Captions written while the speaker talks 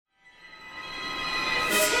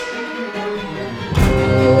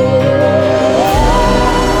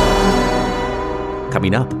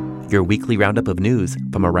Coming up, your weekly roundup of news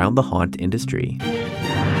from around the haunt industry.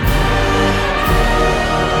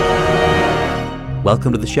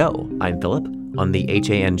 Welcome to the show. I'm Philip. On the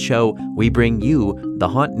HAN show, we bring you the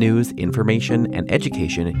haunt news, information, and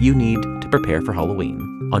education you need to prepare for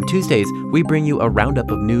Halloween. On Tuesdays, we bring you a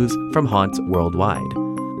roundup of news from haunts worldwide.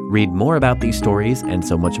 Read more about these stories and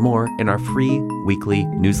so much more in our free weekly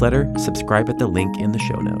newsletter. Subscribe at the link in the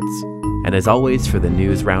show notes. And as always, for the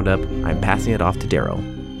news roundup, I'm passing it off to Daryl.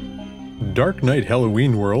 Dark Night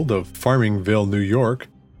Halloween World of Farmingville, New York,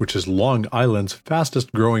 which is Long Island's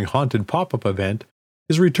fastest growing haunted pop-up event,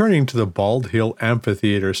 is returning to the Bald Hill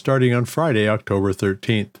Amphitheater starting on Friday, October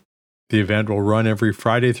 13th. The event will run every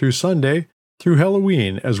Friday through Sunday through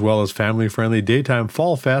Halloween, as well as family-friendly daytime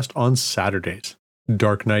Fall Fest on Saturdays.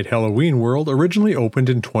 Dark Night Halloween World originally opened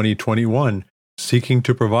in 2021, seeking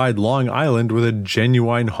to provide Long Island with a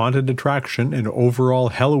genuine haunted attraction and overall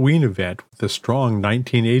Halloween event with a strong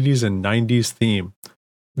 1980s and 90s theme.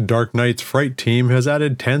 Dark Knight's Fright team has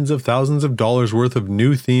added tens of thousands of dollars worth of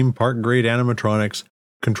new theme park-grade animatronics,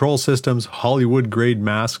 control systems, Hollywood-grade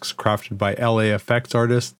masks crafted by LA effects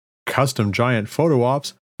artists, custom giant photo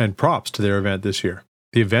ops, and props to their event this year.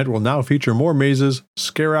 The event will now feature more mazes,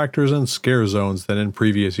 scare actors, and scare zones than in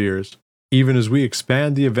previous years. Even as we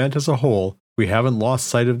expand the event as a whole, we haven't lost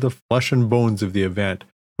sight of the flesh and bones of the event,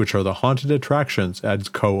 which are the haunted attractions, adds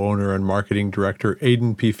co-owner and marketing director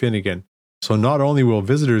Aidan P. Finnegan. So not only will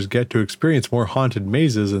visitors get to experience more haunted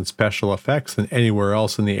mazes and special effects than anywhere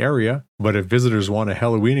else in the area, but if visitors want a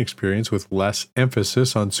Halloween experience with less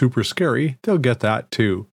emphasis on super scary, they'll get that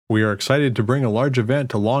too. We are excited to bring a large event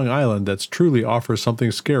to Long Island that truly offers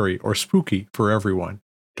something scary or spooky for everyone.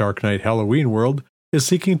 Dark Night Halloween World is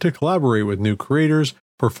seeking to collaborate with new creators,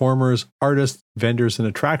 performers, artists, vendors, and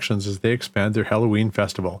attractions as they expand their Halloween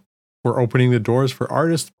festival. We're opening the doors for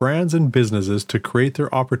artists, brands, and businesses to create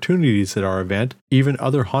their opportunities at our event. Even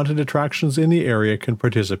other haunted attractions in the area can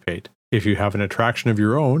participate. If you have an attraction of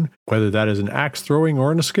your own, whether that is an axe throwing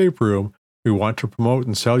or an escape room, we want to promote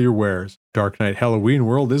and sell your wares. Dark Night Halloween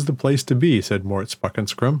World is the place to be, said Mort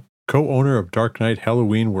Spuckenscrum, co-owner of Dark Night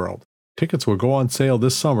Halloween World. Tickets will go on sale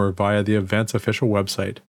this summer via the event's official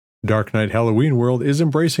website. Dark Night Halloween World is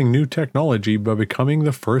embracing new technology by becoming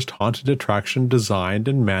the first haunted attraction designed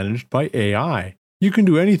and managed by AI. You can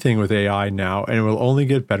do anything with AI now, and it will only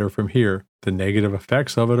get better from here. The negative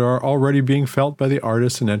effects of it are already being felt by the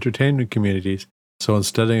artists and entertainment communities. So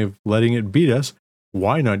instead of letting it beat us,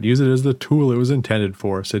 why not use it as the tool it was intended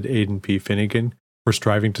for, said Aidan P. Finnegan. We're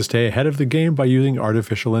striving to stay ahead of the game by using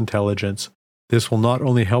artificial intelligence. This will not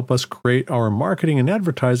only help us create our marketing and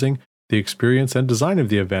advertising, the experience and design of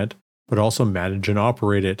the event, but also manage and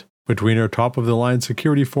operate it. Between our top-of-the-line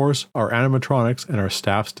security force, our animatronics, and our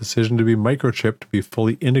staff's decision to be microchipped to be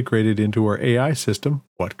fully integrated into our AI system,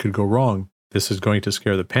 what could go wrong? This is going to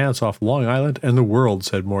scare the pants off Long Island and the world,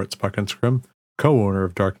 said Mort Spuckenscrum, co-owner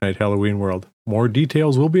of Dark Night Halloween World. More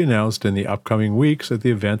details will be announced in the upcoming weeks at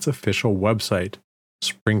the event's official website.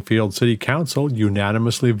 Springfield City Council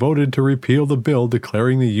unanimously voted to repeal the bill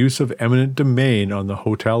declaring the use of eminent domain on the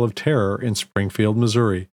Hotel of Terror in Springfield,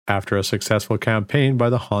 Missouri, after a successful campaign by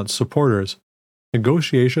the haunt's supporters.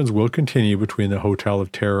 Negotiations will continue between the Hotel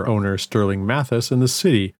of Terror owner Sterling Mathis and the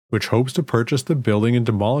city, which hopes to purchase the building and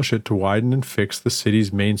demolish it to widen and fix the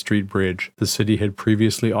city's Main Street Bridge. The city had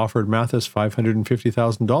previously offered Mathis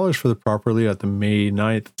 $550,000 for the property at the May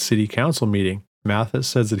 9th City Council meeting. Mathis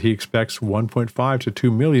says that he expects $1.5 to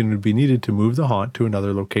 $2 million would be needed to move the haunt to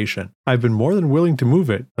another location. I've been more than willing to move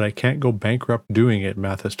it, but I can't go bankrupt doing it,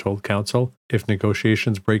 Mathis told council. If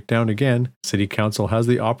negotiations break down again, City Council has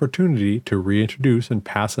the opportunity to reintroduce and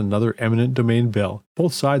pass another eminent domain bill.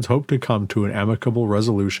 Both sides hope to come to an amicable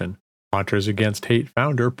resolution. Haunters Against Hate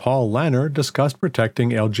founder Paul Lanner discussed protecting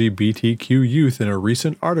LGBTQ youth in a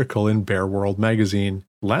recent article in Bear World magazine.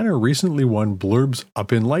 Lanner recently won Blurb's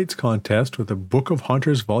Up in Lights contest with the Book of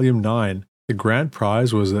Hunters Volume 9. The grand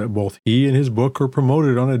prize was that both he and his book were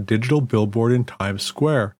promoted on a digital billboard in Times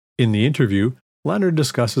Square. In the interview, Lanner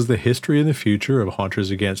discusses the history and the future of Haunters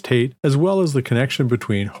Against Hate, as well as the connection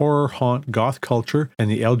between horror, haunt, goth culture, and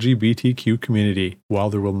the LGBTQ community. While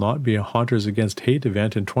there will not be a Haunters Against Hate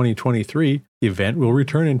event in 2023, the event will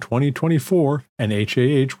return in 2024, and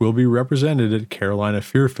HAH will be represented at Carolina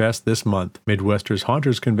Fear Fest this month, Midwestern's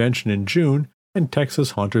Haunters Convention in June, and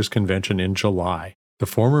Texas Haunters Convention in July. The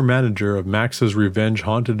former manager of Max's Revenge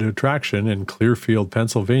Haunted Attraction in Clearfield,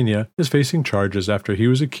 Pennsylvania, is facing charges after he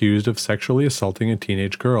was accused of sexually assaulting a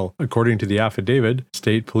teenage girl. According to the affidavit,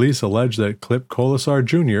 state police allege that Clip Colasar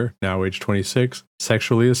Jr., now age 26,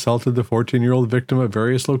 sexually assaulted the 14-year-old victim at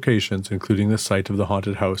various locations, including the site of the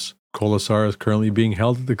haunted house. Colasar is currently being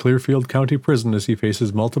held at the Clearfield County Prison as he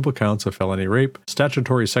faces multiple counts of felony rape,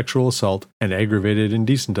 statutory sexual assault, and aggravated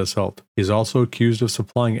indecent assault. He is also accused of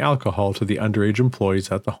supplying alcohol to the underage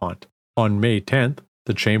employees at the haunt. On May 10th,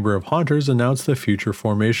 the Chamber of Haunters announced the future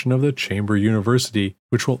formation of the Chamber University,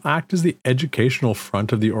 which will act as the educational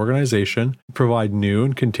front of the organization and provide new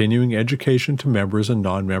and continuing education to members and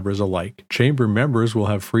non-members alike. Chamber members will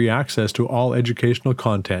have free access to all educational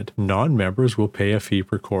content. Non-members will pay a fee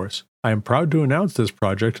per course. I am proud to announce this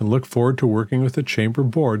project and look forward to working with the Chamber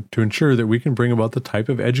Board to ensure that we can bring about the type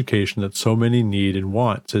of education that so many need and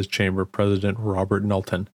want, says Chamber President Robert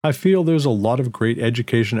Knowlton. I feel there's a lot of great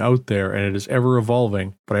education out there and it is ever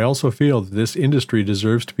evolving, but I also feel that this industry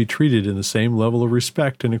deserves to be treated in the same level of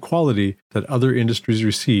respect and equality that other industries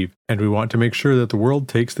receive, and we want to make sure that the world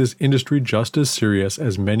takes this industry just as serious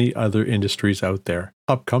as many other industries out there.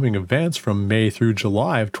 Upcoming events from May through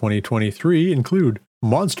July of 2023 include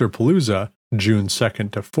Monsterpalooza, June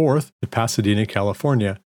 2nd to 4th in Pasadena,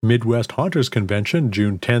 California. Midwest Haunters Convention,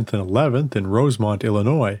 June 10th and 11th in Rosemont,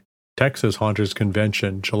 Illinois. Texas Haunters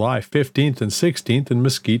Convention, July 15th and 16th in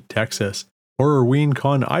Mesquite, Texas. Horrorween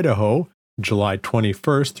Con, Idaho, July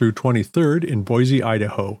 21st through 23rd in Boise,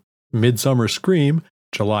 Idaho. Midsummer Scream,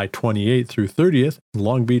 July 28th through 30th in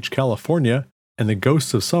Long Beach, California. And the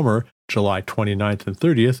Ghosts of Summer, July 29th and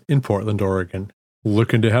 30th in Portland, Oregon.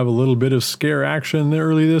 Looking to have a little bit of scare action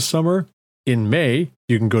early this summer? In May,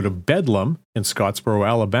 you can go to Bedlam in Scottsboro,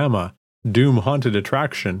 Alabama, Doom Haunted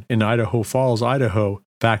Attraction in Idaho Falls, Idaho,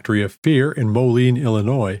 Factory of Fear in Moline,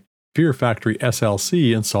 Illinois, Fear Factory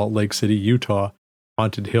SLC in Salt Lake City, Utah,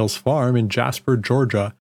 Haunted Hills Farm in Jasper,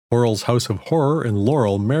 Georgia, Horrell's House of Horror in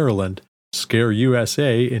Laurel, Maryland, Scare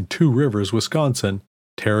USA in Two Rivers, Wisconsin,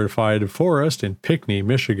 Terrified Forest in Pinckney,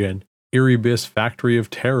 Michigan, Erebus Factory of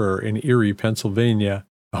Terror in Erie, Pennsylvania,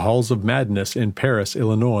 the Halls of Madness in Paris,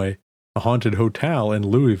 Illinois, a Haunted Hotel in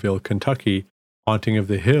Louisville, Kentucky, Haunting of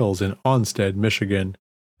the Hills in Onstead, Michigan.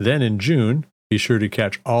 Then in June, be sure to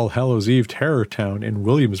catch All Hallows Eve Terror Town in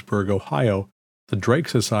Williamsburg, Ohio, the Drake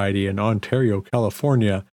Society in Ontario,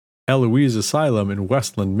 California, Eloise Asylum in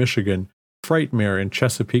Westland, Michigan, Frightmare in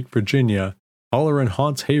Chesapeake, Virginia, Holler and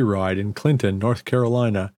Haunts Hayride in Clinton, North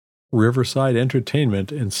Carolina, Riverside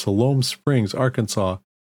Entertainment in Siloam Springs, Arkansas,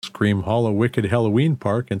 Scream Hollow Wicked Halloween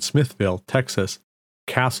Park in Smithville, Texas,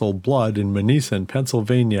 Castle Blood in Monessen,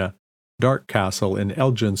 Pennsylvania, Dark Castle in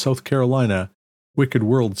Elgin, South Carolina, Wicked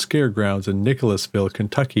World Scaregrounds in Nicholasville,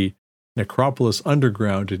 Kentucky, Necropolis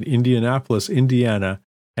Underground in Indianapolis, Indiana,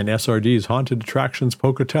 and SRD's Haunted Attractions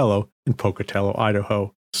Pocatello in Pocatello,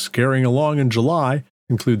 Idaho. Scaring along in July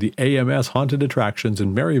include the AMS Haunted Attractions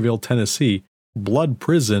in Maryville, Tennessee, Blood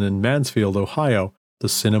Prison in Mansfield, Ohio, the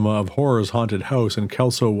Cinema of Horrors Haunted House in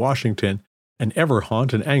Kelso, Washington, and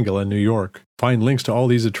Everhaunt in Angola, New York. Find links to all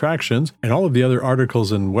these attractions and all of the other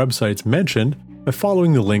articles and websites mentioned by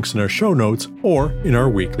following the links in our show notes or in our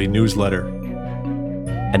weekly newsletter.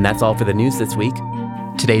 And that's all for the news this week.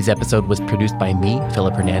 Today's episode was produced by me,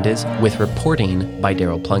 Philip Hernandez, with reporting by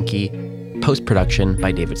Daryl Plunkey, post-production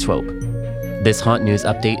by David Swope. This Haunt News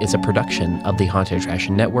Update is a production of the Haunted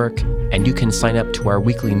Attraction Network, and you can sign up to our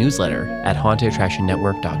weekly newsletter at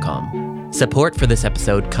hauntedattractionnetwork.com. Support for this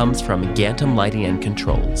episode comes from Gantom Lighting and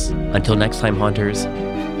Controls. Until next time, Haunters,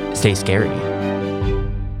 stay scary.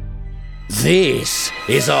 This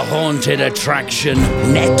is a Haunted Attraction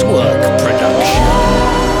Network production.